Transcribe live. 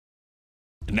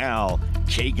Now,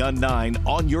 KGUN9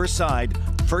 On Your Side,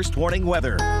 first warning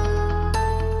weather.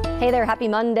 Hey there, happy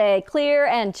Monday. Clear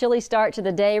and chilly start to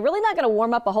the day. Really not going to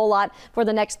warm up a whole lot for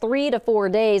the next 3 to 4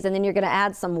 days, and then you're going to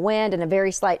add some wind and a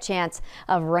very slight chance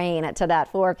of rain to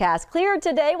that forecast. Clear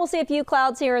today. We'll see a few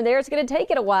clouds here and there. It's going to take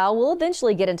it a while. We'll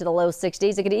eventually get into the low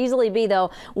 60s. It could easily be,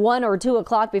 though, 1 or 2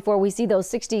 o'clock before we see those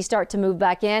 60s start to move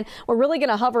back in. We're really going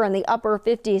to hover in the upper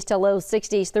 50s to low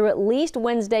 60s through at least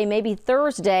Wednesday, maybe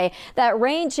Thursday. That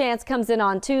rain chance comes in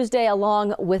on Tuesday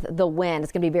along with the wind.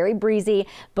 It's going to be very breezy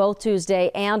both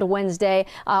Tuesday and Wednesday,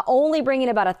 only bringing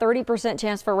about a 30%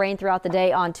 chance for rain throughout the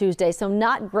day on Tuesday. So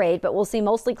not great, but we'll see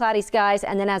mostly cloudy skies.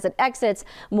 And then as it exits,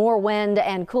 more wind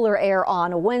and cooler air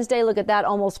on Wednesday. Look at that,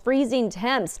 almost freezing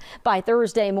temps by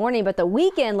Thursday morning, but the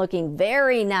weekend looking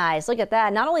very nice. Look at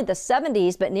that. Not only the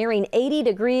 70s, but nearing 80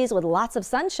 degrees with lots of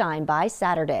sunshine by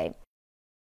Saturday.